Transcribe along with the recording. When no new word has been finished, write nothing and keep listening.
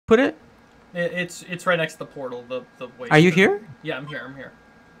put it? It's right next to the portal. The way. Are you here? Yeah, I'm here. I'm here.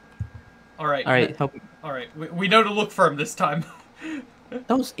 All right. All right, help me. All right. We know to look for him this time. That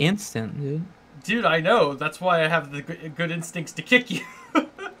was instant, dude. Dude, I know. That's why I have the good instincts to kick you.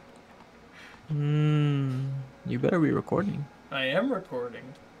 You better be recording. I am recording.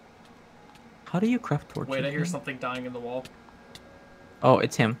 How do you craft torches? Wait, I hear something dying in the wall. Oh,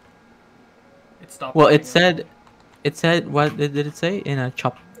 it's him. It stopped. Well, it said, what did it say? In a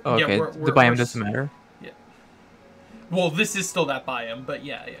chop. Oh, Yeah, okay, the biome doesn't matter. Yeah. Well, this is still that biome, but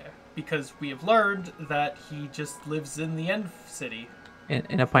yeah. Because we have learned that he just lives in the end city.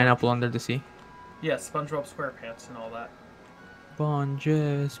 In a pineapple under the sea. Yeah, SpongeBob SquarePants and all that.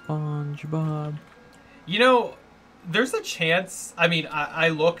 SpongeBob. You know, there's a chance. I mean, I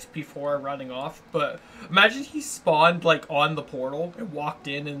looked before running off, but imagine he spawned like on the portal and walked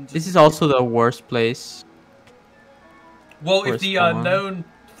in and. This is also the worst place. Well, if the unknown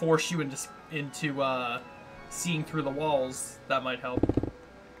force you into seeing through the walls, that might help.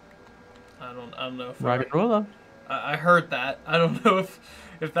 I don't know if rock and roll. I heard that. I don't know if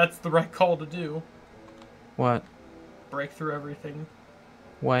that's the right call to do. What? Break through everything.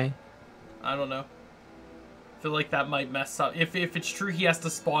 Why? I don't know. I feel like that might mess up. If it's true, he has to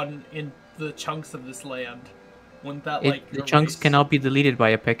spawn in the chunks of this land. Wouldn't that like the chunks cannot be deleted by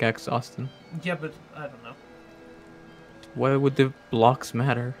a pickaxe, Austin? Yeah, but I don't know. Why would the blocks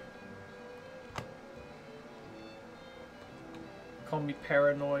matter? Call me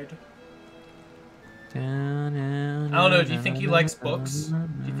paranoid. I don't know. Do you think he likes books? Do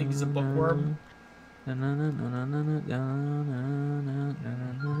you think he's a bookworm?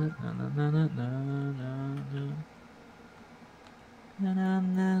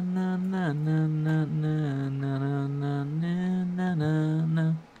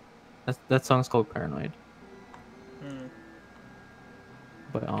 That song's called Paranoid. Hmm.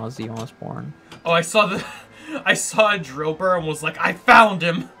 By Ozzy Osbourne. Oh, I saw a drill burr and was like, I found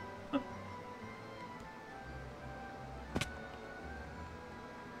him.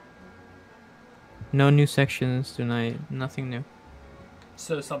 No new sections tonight. Nothing new.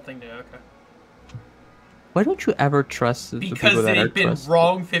 So something new. Okay. Why don't you ever trust the people that are they've been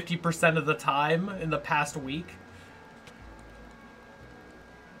wrong 50% of the time in the past week.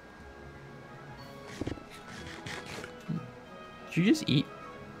 Did you just eat?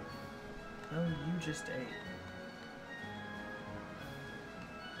 No, you just ate.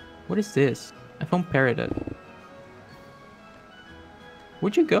 What is this? I found Peridot.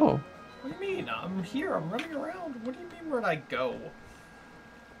 Where'd you go? What do you mean? I'm here. I'm running around. What do you mean, where'd I go?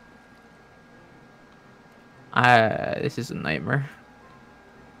 This is a nightmare.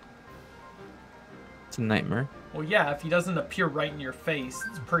 It's a nightmare. Well, yeah, if he doesn't appear right in your face,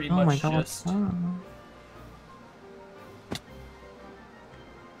 it's pretty much just...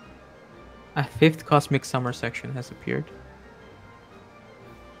 A 5th Cosmic Summer section has appeared.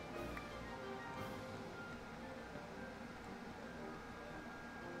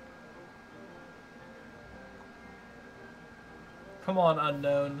 Come on,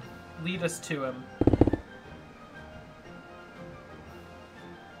 unknown. Lead us to him.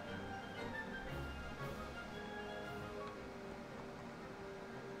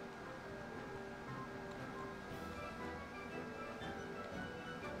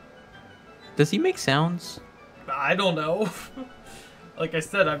 Does he make sounds? I don't know. Like I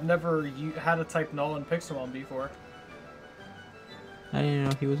said, I've never had to type null in Pixelmon before. I didn't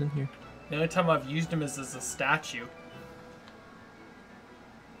know he was in here. The only time I've used him is as a statue.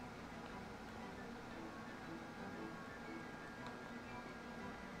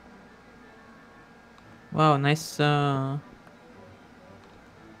 Wow, nice,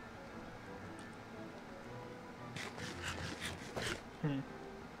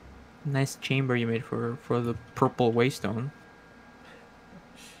 nice chamber you made for the purple waystone.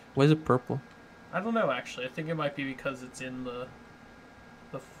 Why is it purple? I don't know, actually. I think it might be because it's in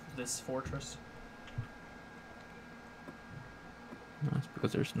this fortress. No, it's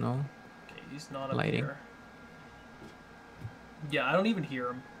because there's no Okay, he's not up lighting. here. Yeah, I don't even hear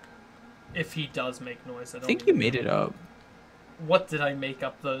him. If he does make noise, I think you made it up. What did I make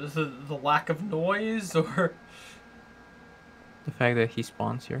up? The lack of noise, or the fact that he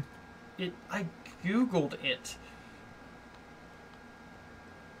spawns here? I googled it.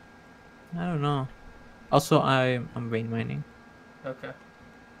 I don't know. Also, I'm vein mining. Okay.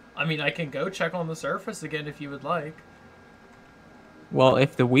 I mean, I can go check on the surface again if you would like. Well,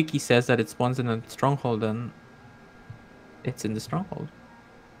 if the wiki says that it spawns in a stronghold, then it's in the stronghold.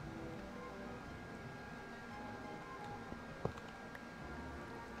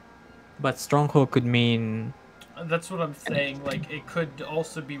 But stronghold could mean That's what I'm saying. Like, it could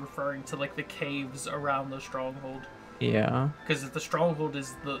also be referring to like the caves around the stronghold. Yeah. Because if the stronghold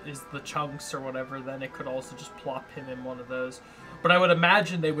is the chunks or whatever, then it could also just plop him in one of those. But I would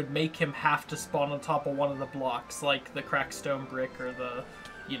imagine they would make him have to spawn on top of one of the blocks, like the cracked stone brick or the,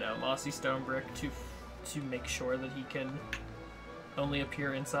 mossy stone brick, to make sure that he can only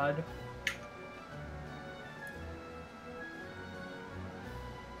appear inside.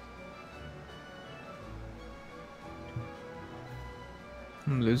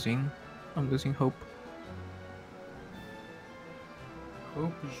 I'm losing hope.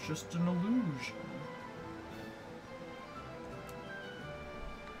 Hope is just an illusion.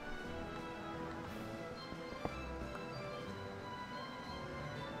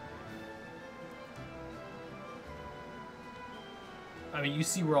 I mean, you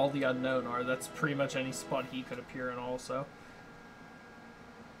see where all the unknown are. That's pretty much any spot he could appear in also.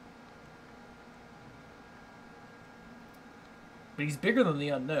 But he's bigger than the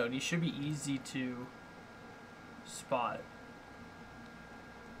unknown. He should be easy to spot.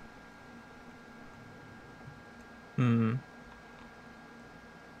 Hmm.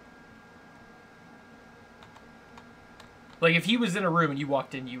 Like, if he was in a room and you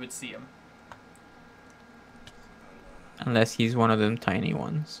walked in, you would see him. Unless he's one of them tiny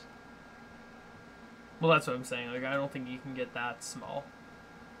ones. Well, that's what I'm saying. Like, I don't think you can get that small.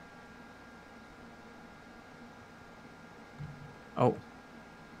 Oh.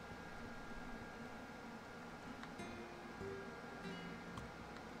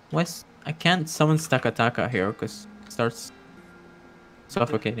 West, I can't summon Stakataka here because it starts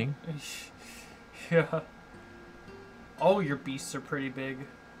suffocating. Yeah. All your beasts are pretty big.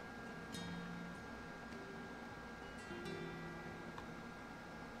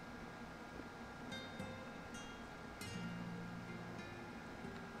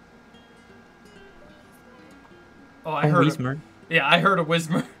 Oh, I heard Whismer. Yeah, I heard a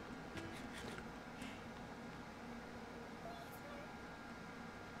Whismer.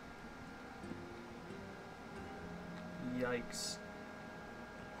 Yikes.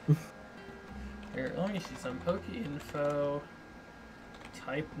 Here, let me see some Poke info.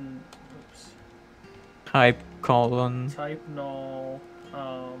 Oops. Type colon. Type null.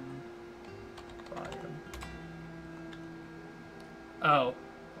 Biome. Oh,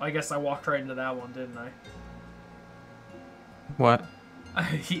 I guess I walked right into that one, didn't I? What?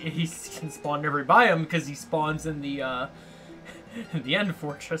 He can spawn in every biome because he spawns in the in the end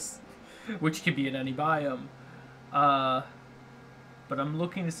fortress, which could be in any biome. But I'm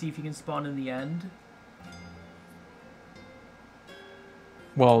looking to see if he can spawn in the end.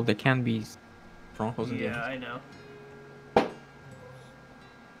 Well, there can be strongholds in the end. Yeah, I know.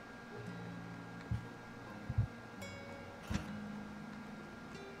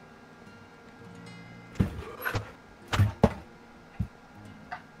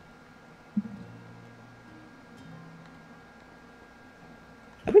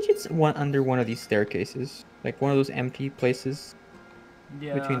 I bet it's under one of these staircases, like one of those empty places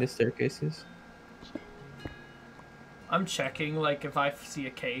between the staircases. I'm checking, like, if I see a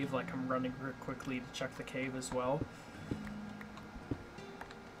cave, like, I'm running quickly to check the cave as well.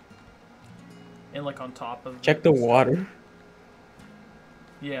 And, like, on top of... Check the water.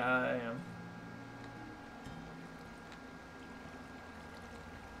 Yeah, I am.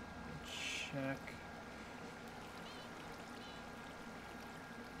 Check.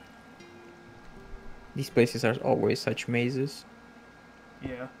 These places are always such mazes.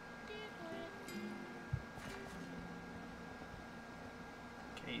 Yeah.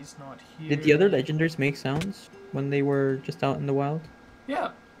 Okay, he's not here. Did the other legendaries make sounds when they were just out in the wild?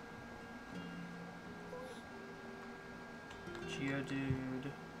 Yeah.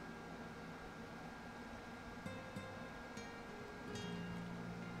 Geodude.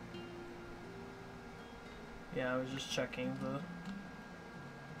 Yeah, I was just checking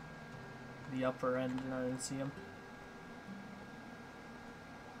the upper end and I didn't see him.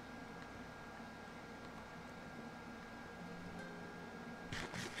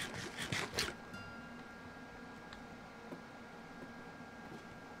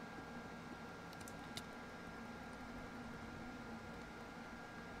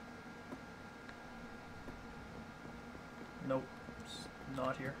 Nope, it's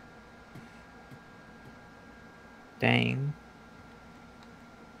not here. Dang.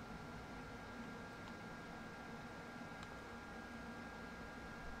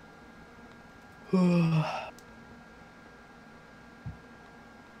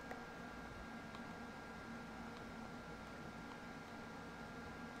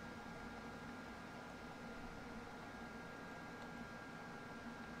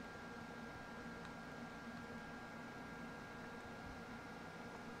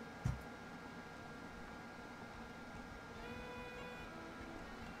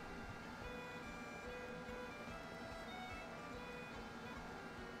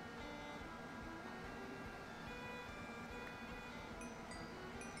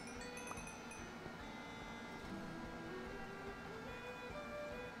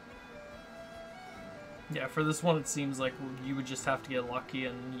 Yeah, for this one it seems like you would just have to get lucky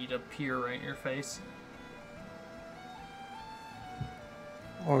and he'd appear right in your face.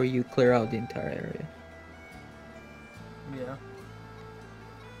 Or you clear out the entire area. Yeah.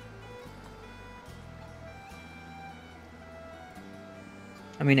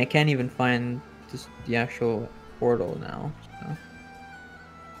 I mean, I can't even find just the actual portal now. So.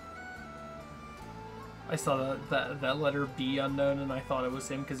 I saw that letter B unknown and I thought it was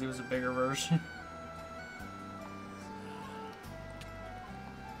him because it was a bigger version.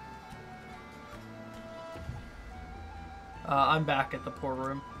 I'm back at the poor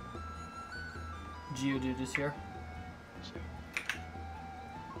room. Geodude is here.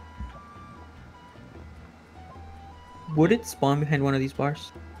 Would it spawn behind one of these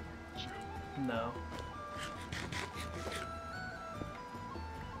bars? No.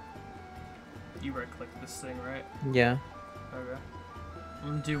 You right click this thing, right? Yeah. Okay. I'm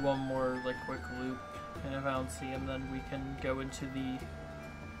gonna do one more like quick loop, and if I don't see him, then we can go into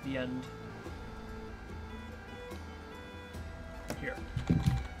the end. Here.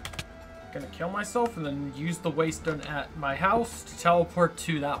 Gonna kill myself and then use the waystone at my house to teleport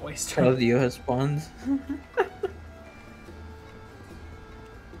to that waystone. Keldeo has spawned.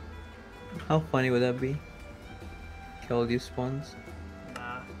 How funny would that be? Keldeo spawns.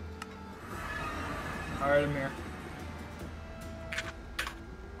 Nah. Alright, I'm here.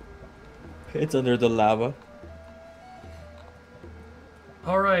 It's under the lava.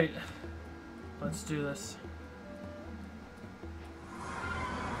 Alright. Let's do this.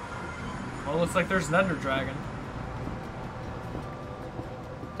 Well, looks like there's an Ender Dragon.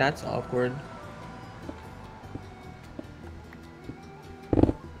 That's awkward.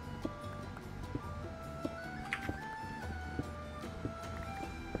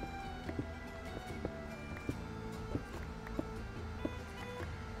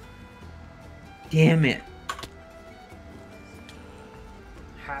 Damn it.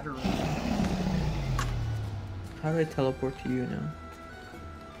 Hatter. How do I teleport to you now?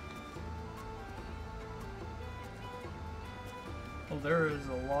 Well, there is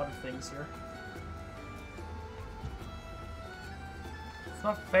a lot of things here. It's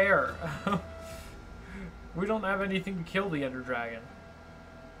not fair. We don't have anything to kill the Ender Dragon.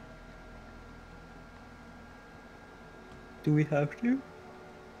 Do we have to?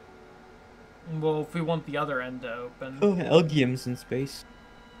 Well, if we want the other end to open. Oh, Elgium's in space.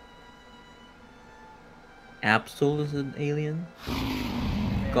 Absol is an alien.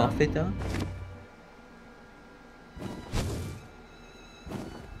 Yeah. Gothita.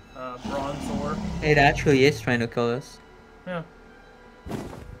 Bronzor. It actually is trying to kill us. Yeah.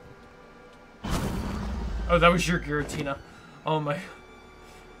 Oh, that was your Giratina. Oh my.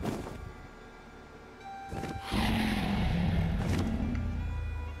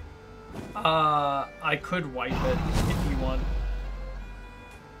 I could wipe it if you want.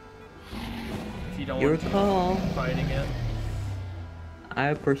 If you don't Your want to call. keep fighting it.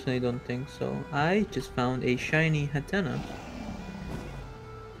 I personally don't think so. I just found a shiny Hatena.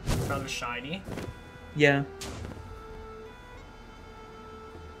 Found a shiny. Yeah.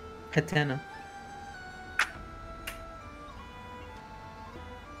 Hatena.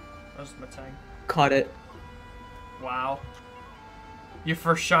 That's my tank. Caught it. Wow. Your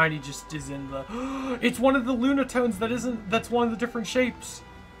first shiny just is in the... It's one of the Lunatones that isn't... That's one of the different shapes.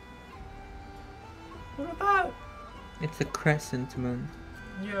 Look at that. It's a crescent moon.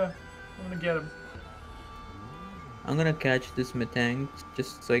 Yeah. I'm gonna get him. I'm gonna catch this Metang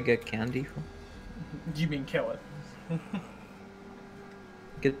just so I get candy. You mean kill it.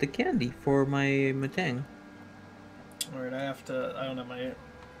 Get the candy for my Metang. Alright, I have to... I don't have my...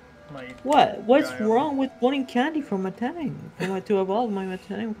 What? What's guy wrong with wanting candy from Metang? To evolve my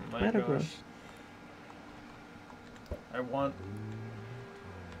Metang Oh my Metagross. gosh. I want...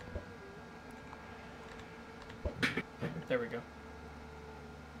 There we go.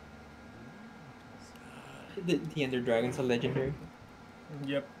 The Ender Dragons are legendary.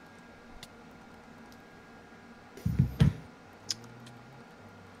 Yep.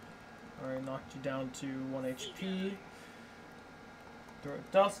 Alright, knocked you down to 1 HP. Throw a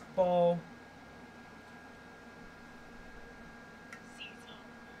Dusk Ball.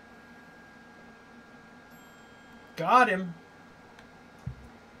 Got him.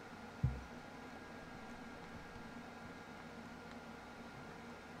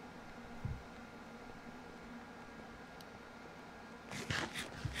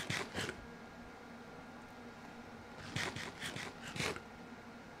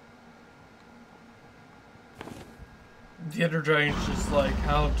 The Ender Dragon's just like,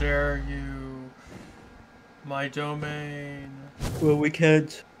 how dare you? My domain. Well, we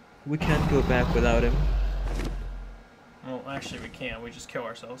can't go back without him. Well, actually, we can't. We just kill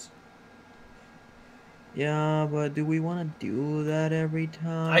ourselves. Yeah, but do we want to do that every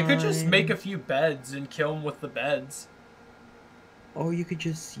time? I could just make a few beds and kill them with the beds. Or you could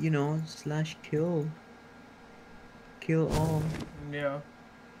just, you know, slash kill. Kill all. Yeah.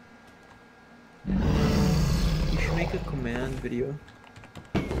 You should make a command video.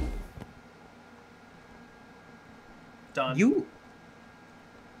 Done. You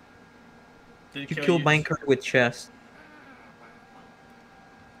killed minecart with chest.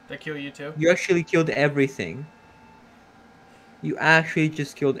 They kill you too? You actually killed everything. You actually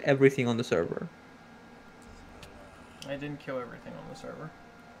just killed everything on the server. I didn't kill everything on the server.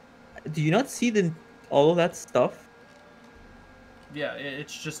 Do you not see all of that stuff? Yeah,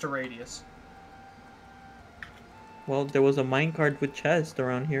 it's just a radius. Well, there was a minecart with chest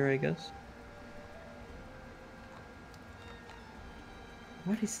around here, I guess.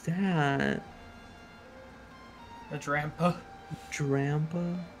 What is that? A Drampa?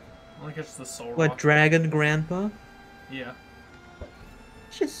 Drampa? I think it's the soul rock. What, Dragon Grandpa? Yeah.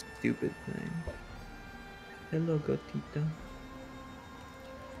 It's just a stupid thing. Hello, Gotita.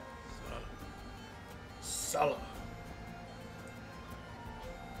 Sala.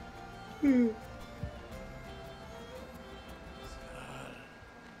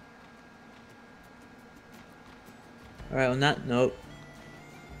 Alright, on that note.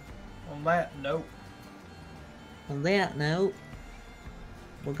 On that note,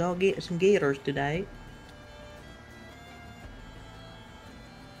 We'll go get some gators today.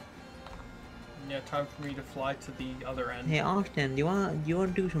 yeah, time for me to fly to the other end. Hey Austin, do you want to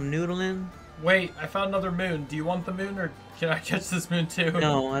do some noodling? Wait, I found another moon. Do you want the moon, or can I catch this moon too?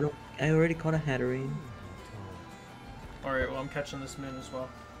 No, I don't. I already caught a Hatterene. Alright, well, I'm catching this moon as well.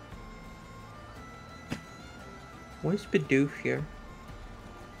 What is Bidoof here?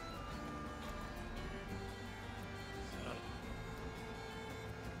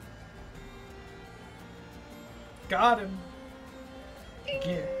 Got him.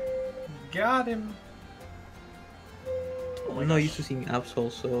 Got him. Oh I'm not used to seeing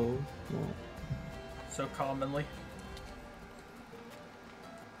Absol so... Well. So commonly.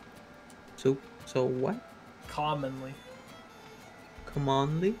 So what? Commonly.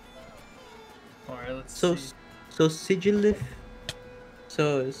 Commonly? Alright, let's see. So Sigilif?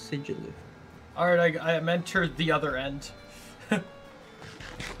 So Sigilif. Alright, I'm entered the other end.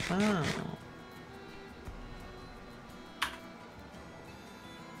 Wow.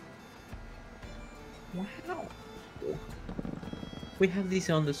 Wow. We have these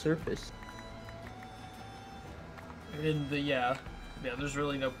on the surface. Yeah, there's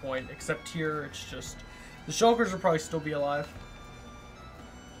really no point. Except here, it's just... The Shulkers will probably still be alive.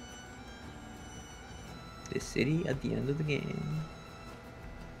 The city at the end of the game.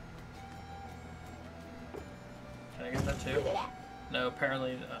 Can I get that too? No,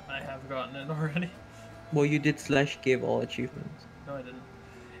 apparently I have gotten it already. Well, you did / give all achievements. No, I didn't.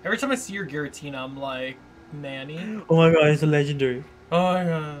 Every time I see your Giratina, I'm like, Nanny. Oh my god, it's a legendary. Oh my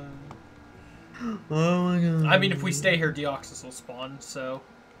god. Oh my god. I mean, if we stay here, Deoxys will spawn, so...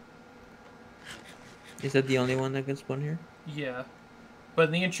 Is that the only one that can spawn here? Yeah. But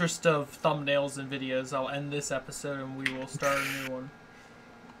in the interest of thumbnails and videos, I'll end this episode and we will start a new one.